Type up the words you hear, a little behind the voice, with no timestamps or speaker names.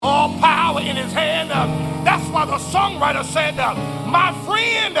in his hand. That's why the songwriter said, my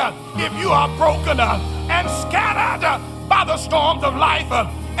friend, if you are broken and scattered by the storms of life,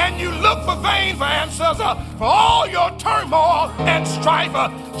 and you look for vain for answers for all your turmoil and strife,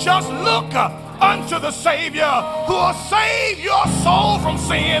 just look unto the Savior who will save your soul from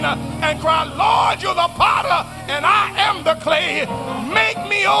sin, and cry, Lord, you're the potter and I am the clay. Make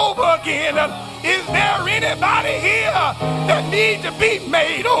me over again. Is there anybody here that needs to be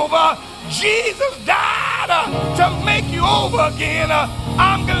made over? Jesus died to make you over again.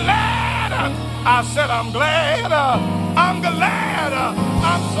 I'm glad. I said I'm glad. I'm glad.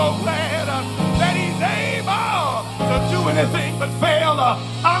 I'm so glad that he's able to do anything but fail.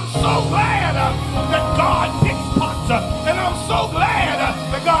 I'm so glad that God picks pots, and I'm so glad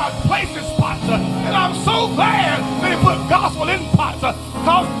that God places pots, and I'm so glad that he put gospel in pots,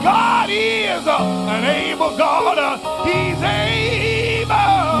 because God is an able God. He's able.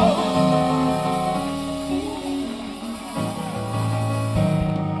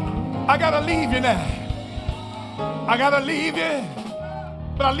 I gotta leave you now. I gotta leave you,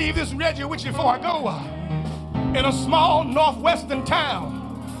 but I leave this Reggie with you before I go. In a small northwestern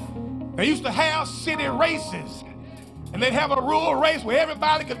town, they used to have city races, and they'd have a rural race where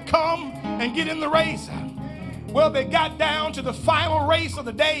everybody could come and get in the race. Well, they got down to the final race of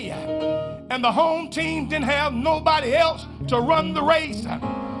the day, and the home team didn't have nobody else to run the race.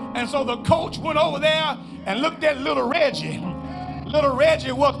 And so the coach went over there and looked at little Reggie. Little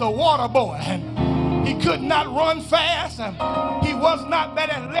Reggie was the water boy. He could not run fast. He was not that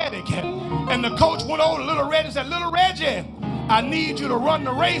athletic. And the coach went over to little Reggie and said, little Reggie, I need you to run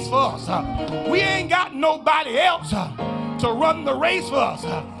the race for us. We ain't got nobody else to run the race for us.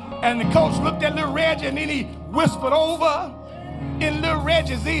 And the coach looked at little Reggie, and then he whispered over in little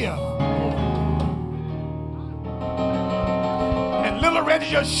Reggie's ear. And little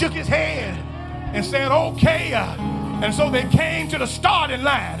Reggie just shook his head and said, okay. And so they came to the starting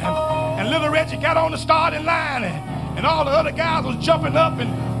line, and little Reggie got on the starting line, and all the other guys was jumping up,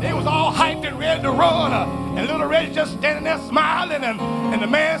 and they was all hyped and ready to run. And little Reggie just standing there smiling, and the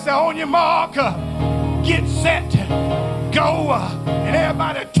man said, on your mark, get set, go. And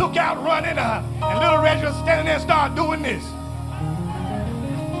everybody took out running, and little Reggie was standing there and started doing this.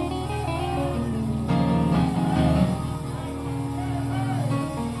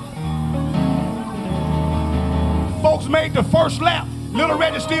 Folks made the first lap. Little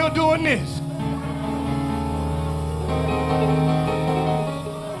Reggie still doing this.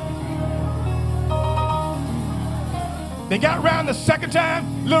 They got around the second time.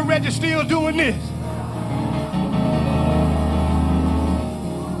 Little Reggie still doing this.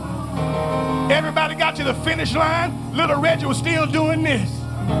 Everybody got to the finish line. Little Reggie was still doing this.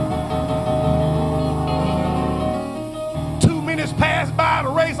 2 minutes passed by. The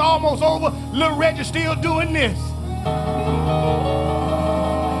race almost over. Little Reggie still doing this.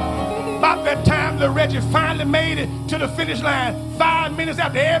 About that time, little Reggie finally made it to the finish line. 5 minutes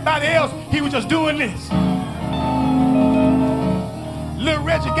after everybody else, he was just doing this. Little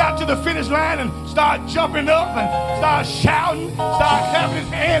Reggie got to the finish line and started jumping up and started shouting, started clapping his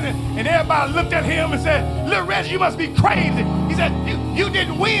hands, and everybody looked at him and said, little Reggie, you must be crazy. He said, you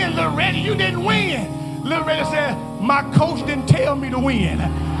didn't win, little Reggie, you didn't win. Little Reggie said, my coach didn't tell me to win.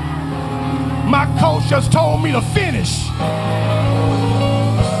 My coach just told me to finish.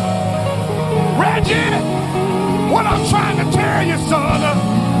 Reggie, what I'm trying to tell you, son,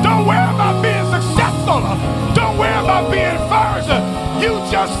 don't worry about being successful. Don't worry about being first. You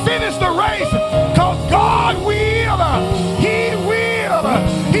just finish the race, because God will.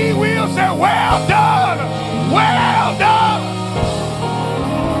 He will say, well done, well done.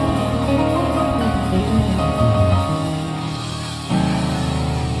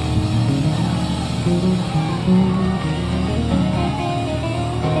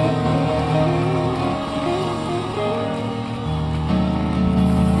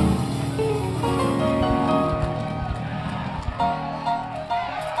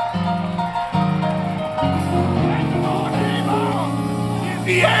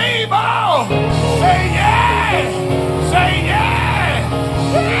 Be able. Say yeah. Say yeah.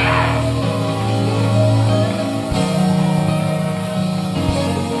 Yeah.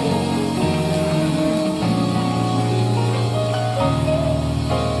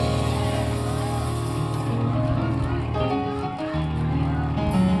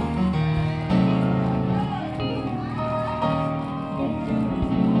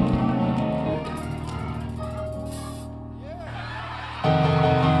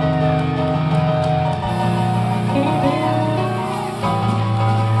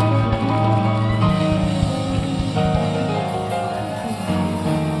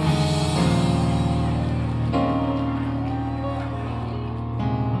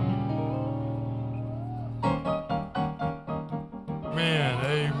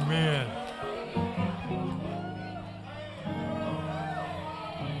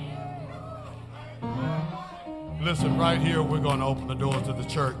 Listen, right here, we're going to open the doors of the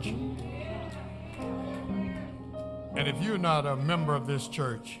church. And if you're not a member of this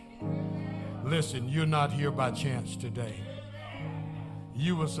church, listen, you're not here by chance today.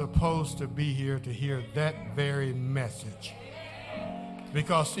 You were supposed to be here to hear that very message.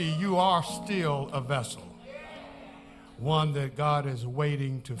 Because, see, you are still a vessel. One that God is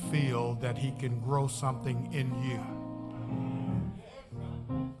waiting to feel that he can grow something in you.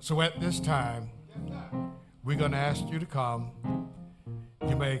 So at this time, we're going to ask you to come.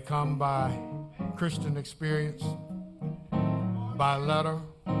 You may come by Christian experience, by letter,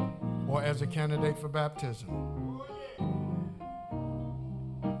 or as a candidate for baptism.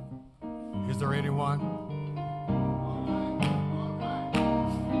 Is there anyone?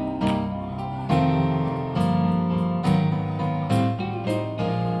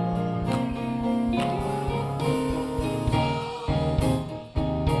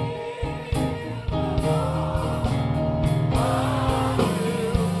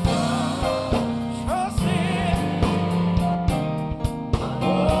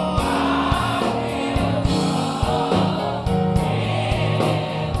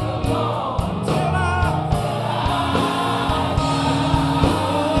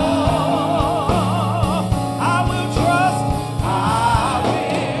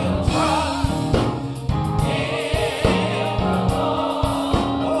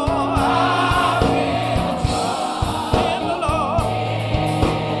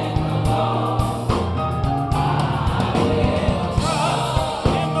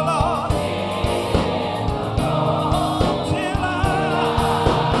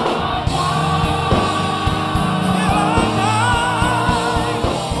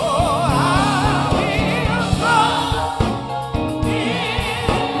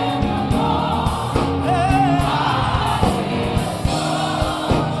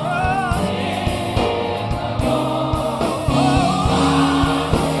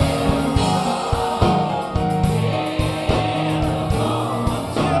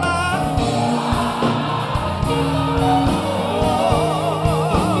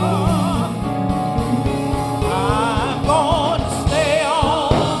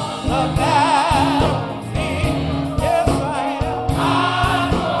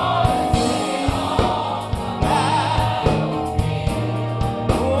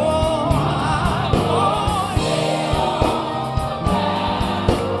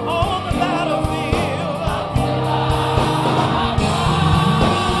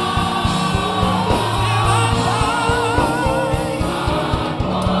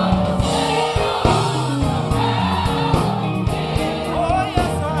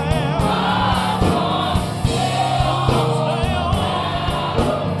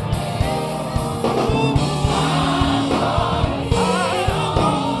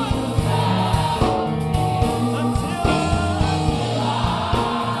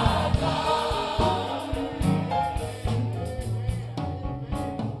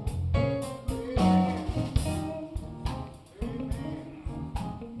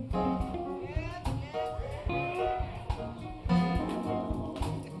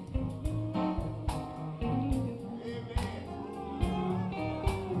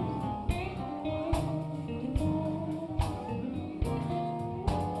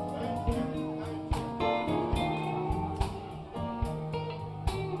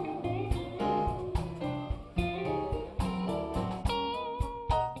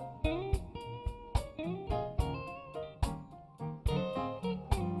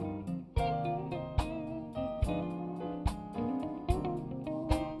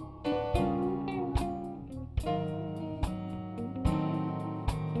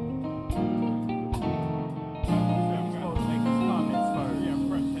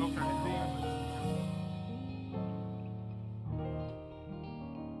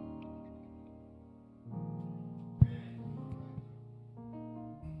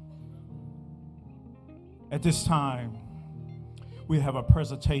 At this time, we have a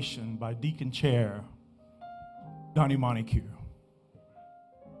presentation by Deacon Chair Donnie Montague.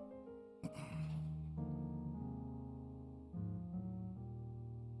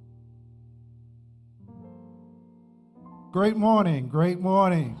 Great morning, great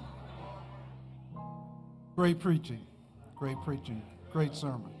morning. Great preaching, great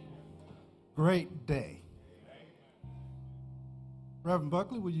sermon, great day. Reverend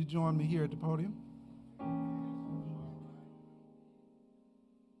Buckley, will you join me here at the podium?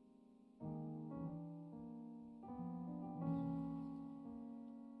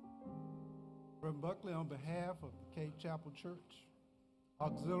 Reverend Buckley, on behalf of the Cade Chapel Church,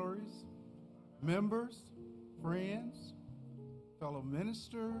 auxiliaries, members, friends, fellow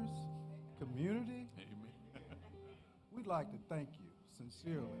ministers, community, we'd like to thank you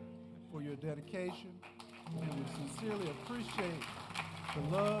sincerely for your dedication, and we sincerely appreciate the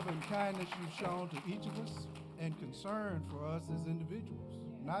love and kindness you've shown to each of us and concern for us as individuals,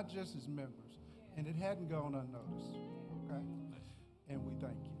 not just as members. And it hadn't gone unnoticed, okay? And we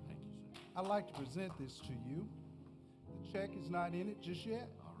thank you. Thank you, sir. I'd like to present this to you. The check is not in it just yet,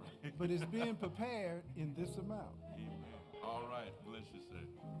 but it's being prepared in this amount. Amen. All right. Bless you, sir.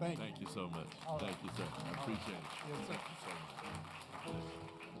 Thank you. Thank you so much. All right. Thank you, sir. I appreciate it. Yes, sir. Thank you so much. Bless you.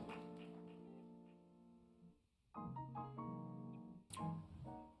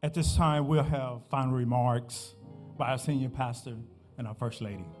 At this time, we'll have final remarks by our senior pastor and our first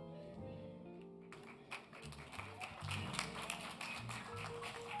lady.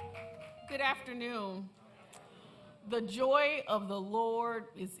 Good afternoon. The joy of the Lord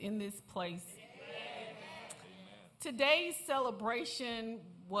is in this place. Today's celebration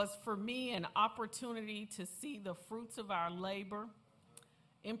was for me an opportunity to see the fruits of our labor.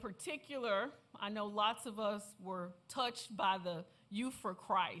 In particular, I know lots of us were touched by the Youth for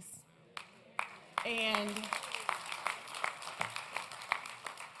Christ. And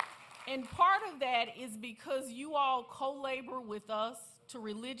part of that is because you all co-labor with us to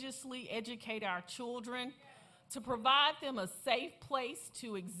religiously educate our children, to provide them a safe place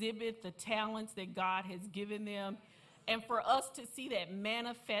to exhibit the talents that God has given them, and for us to see that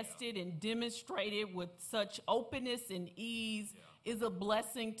manifested and demonstrated with such openness and ease is a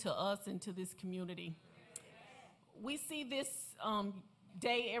blessing to us and to this community. We see this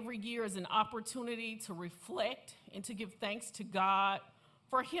day every year as an opportunity to reflect and to give thanks to God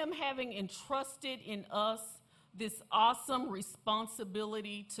for Him having entrusted in us this awesome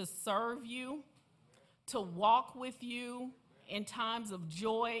responsibility to serve you, to walk with you in times of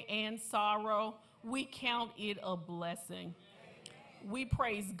joy and sorrow. We count it a blessing. We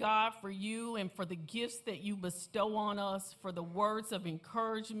praise God for you and for the gifts that you bestow on us, for the words of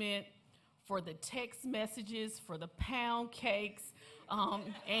encouragement, for the text messages, for the pound cakes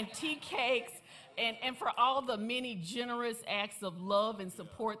and tea cakes, and for all the many generous acts of love and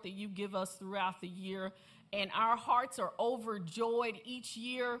support that you give us throughout the year. And our hearts are overjoyed each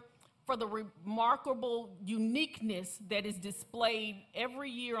year for the remarkable uniqueness that is displayed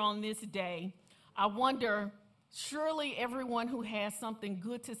every year on this day. I wonder, surely everyone who has something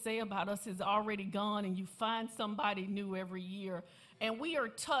good to say about us is already gone, and you find somebody new every year. And we are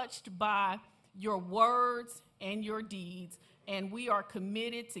touched by your words and your deeds, and we are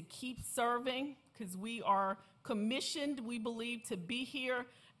committed to keep serving because we are commissioned, we believe, to be here,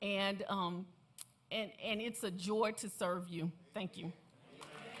 and it's a joy to serve you. Thank you.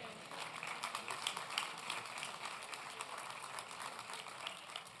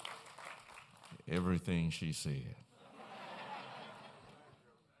 Everything she said.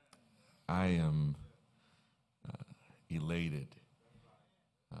 I am elated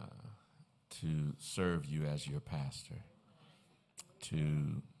to serve you as your pastor,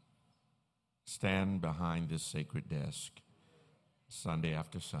 to stand behind this sacred desk Sunday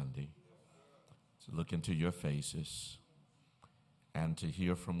after Sunday, to look into your faces, and to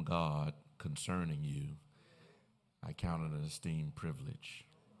hear from God concerning you. I count it an esteemed privilege.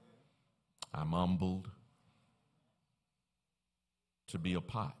 I'm humbled to be a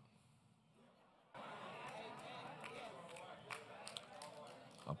pot.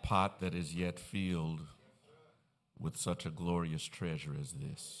 A pot that is yet filled with such a glorious treasure as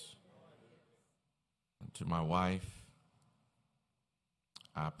this. And to my wife,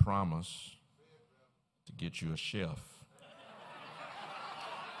 I promise to get you a chef.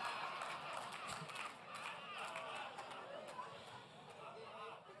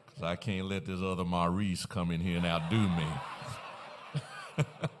 Because I can't let this other Maurice come in here and outdo me.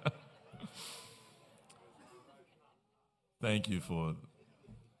 Thank you for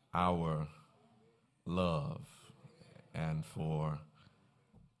our love and for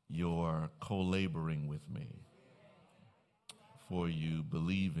your co-laboring with me, for you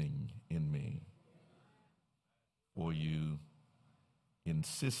believing in me, for you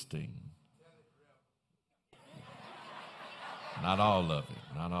insisting, not all of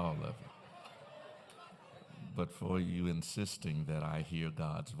it, but for you insisting that I hear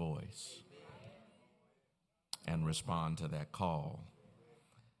God's voice and respond to that call.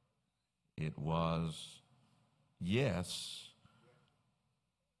 It was, yes,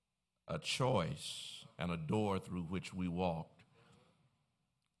 a choice and a door through which we walked,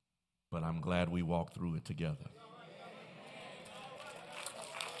 but I'm glad we walked through it together.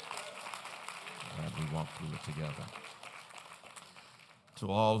 Glad we walked through it together. To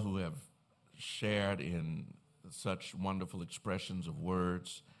all who have shared in such wonderful expressions of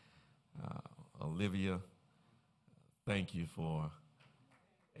words, Olivia, Thank you for,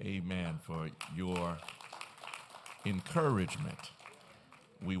 amen, for your encouragement.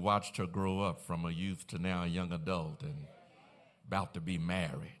 We watched her grow up from a youth to now a young adult and about to be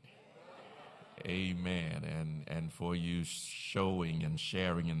married. Amen. And for you showing and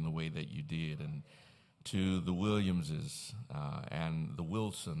sharing in the way that you did. And to the Williamses and the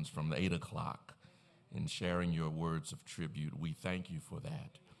Wilsons from the 8 o'clock in sharing your words of tribute, we thank you for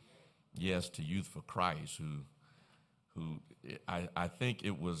that. Yes, to Youth for Christ, who I think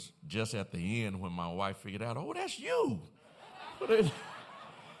it was just at the end when my wife figured out, oh, that's you.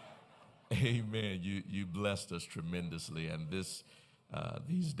 Amen. You blessed us tremendously. And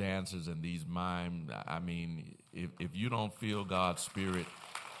these dancers and these mime, I mean, if you don't feel God's Spirit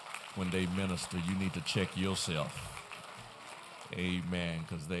when they minister, you need to check yourself. Amen.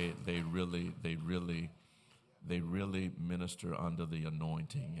 Because they really minister under the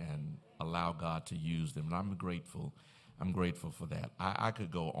anointing and allow God to use them. And I'm grateful for that. I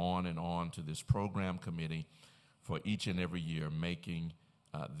could go on and on to this program committee for each and every year making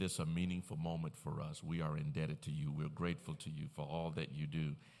this a meaningful moment for us. We are indebted to you. We're grateful to you for all that you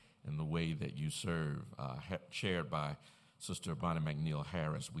do and the way that you serve. Chaired by Sister Bonnie McNeil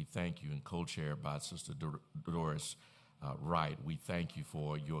Harris, we thank you, and co-chaired by Sister Doris Wright. We thank you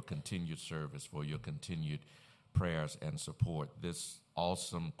for your continued service, for your continued prayers and support. This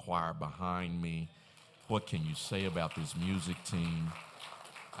awesome choir behind me, what can you say about this music team?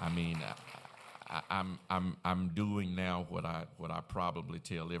 I mean, I'm doing now what I probably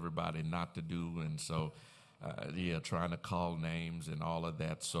tell everybody not to do, and so trying to call names and all of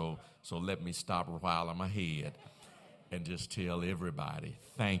that. So let me stop while I'm ahead and just tell everybody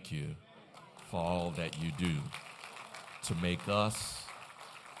thank you for all that you do to make us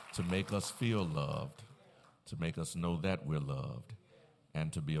feel loved, to make us know that we're loved,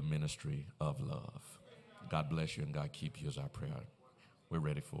 and to be a ministry of love. God bless you and God keep you is our prayer. We're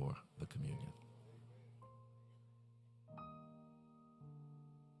ready for the communion.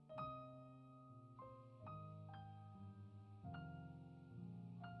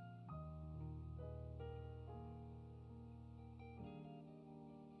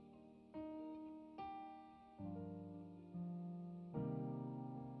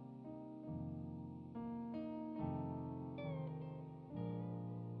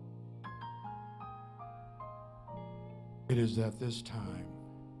 It is at this time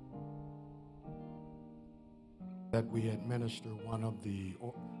that we administer one of the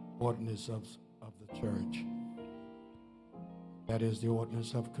ordinances of the church. That is the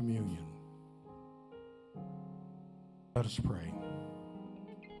ordinance of communion. Let us pray.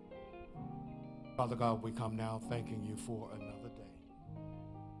 Father God, we come now thanking you for another day.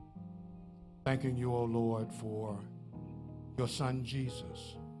 Thanking you, O Lord, for your Son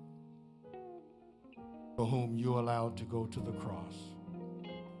Jesus, for whom you allowed to go to the cross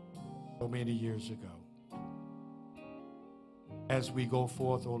so many years ago. As we go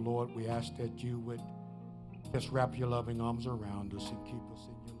forth, O Lord, we ask that you would just wrap your loving arms around us and keep us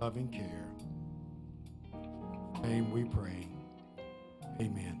in your loving care. In your name we pray.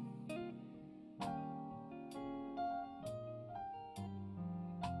 Amen.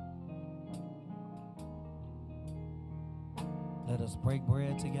 Let us break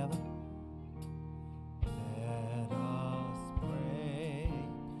bread together. Let us break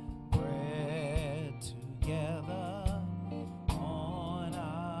bread together on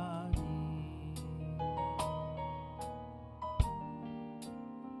our knees.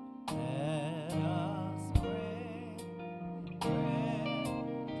 Let us break bread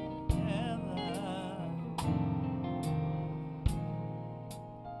together.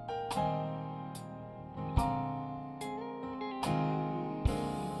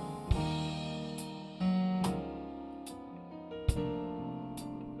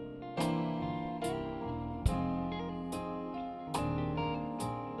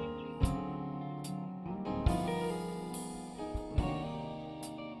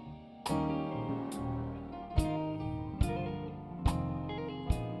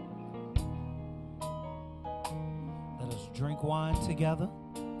 Let us drink wine together.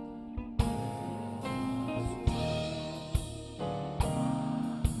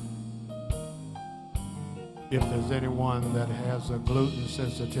 If there's anyone that has a gluten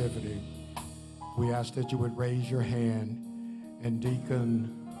sensitivity, we ask that you would raise your hand and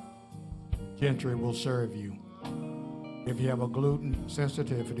Deacon Gentry will serve you. If you have a gluten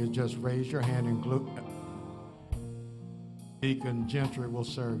sensitivity, just raise your hand and Deacon Gentry will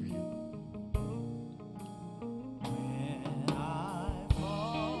serve you. When I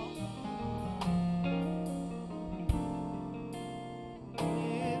fall,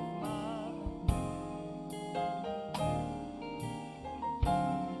 if my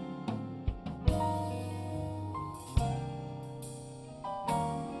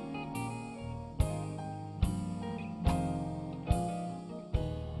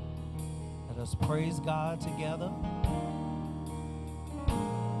us praise God together.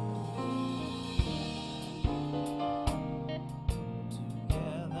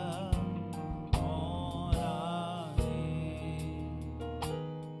 Together on our knees.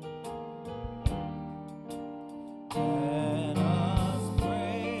 Let us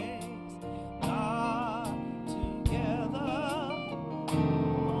praise God together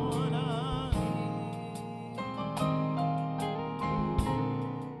on our knees.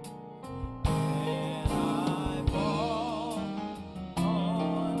 And I fall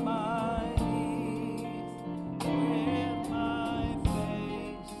on my knees with my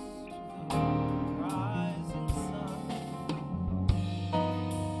face to the rising sun.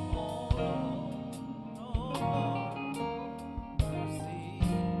 Oh Lord, mercy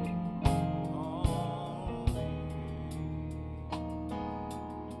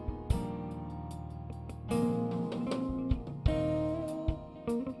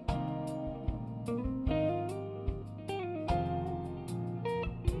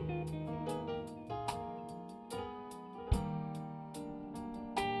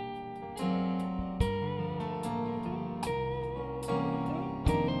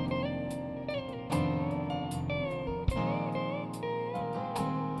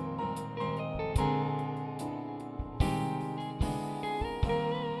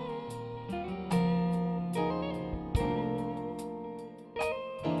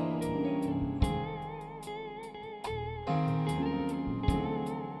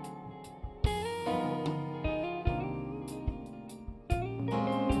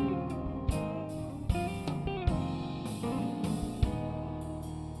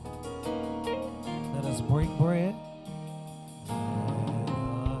Let us break bread. Let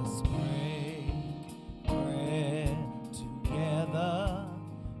us break bread together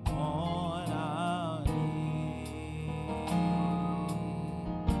on our knees.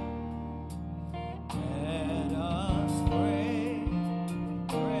 Let us break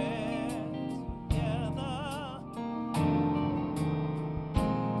bread together.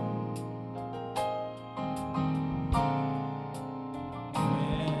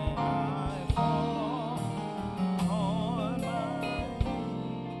 When I fall on my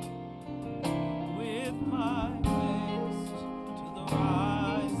knees with my face to the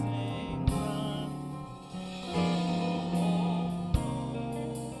rising sun, oh,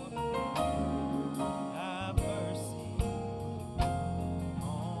 have mercy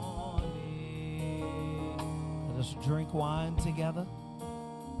on me. Let us drink wine together.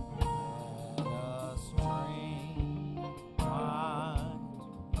 Let us drink wine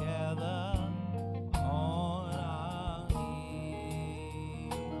together on our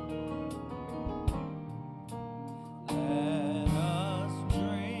knees. Let us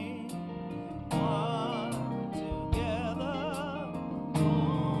drink wine together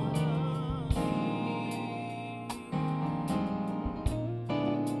on our knees.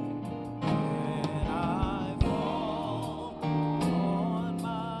 When I fall on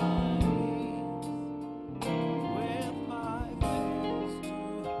my knees with my face to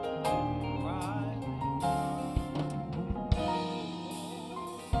the rising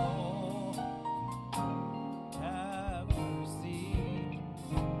sun, have mercy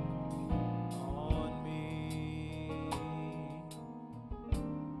on me.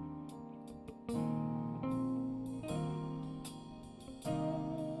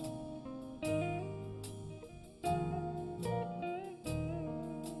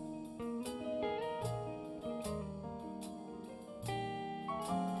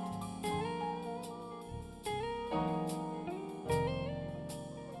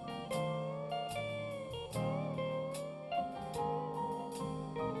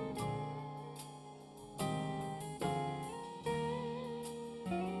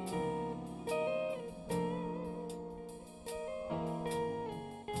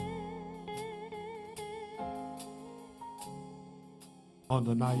 On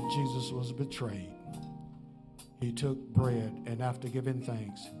the night Jesus was betrayed, he took bread, and after giving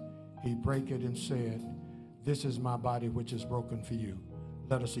thanks, he brake it and said, "This is my body which is broken for you.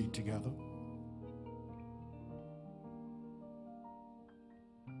 Let us eat together."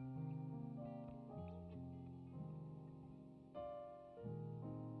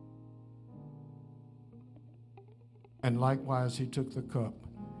 And likewise he took the cup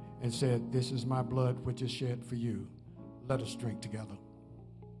and said, "This is my blood which is shed for you. Let us drink together."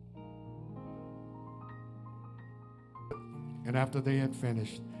 And after they had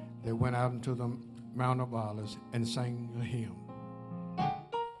finished, they went out into the Mount of Olives and sang a hymn.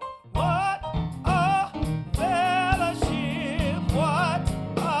 What a fellowship, what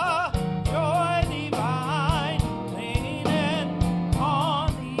a joy divine, leaning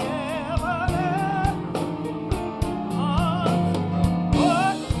on the everlasting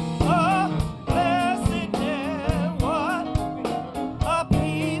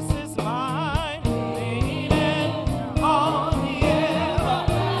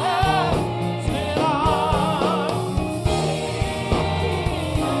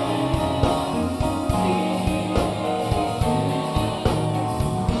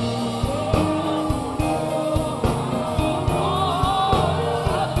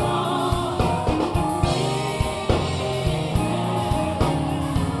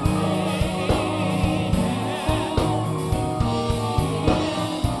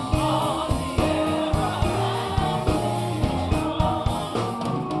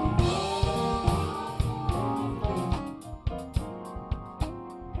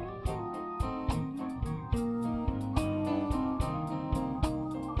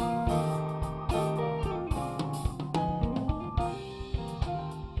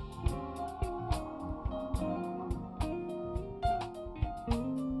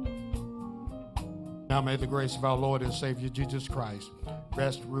Now may the grace of our Lord and Savior Jesus Christ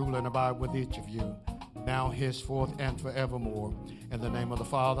rest, rule, and abide with each of you, now, henceforth, and forevermore. In the name of the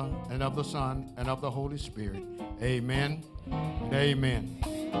Father, and of the Son, and of the Holy Spirit. Amen and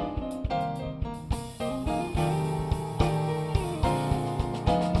amen.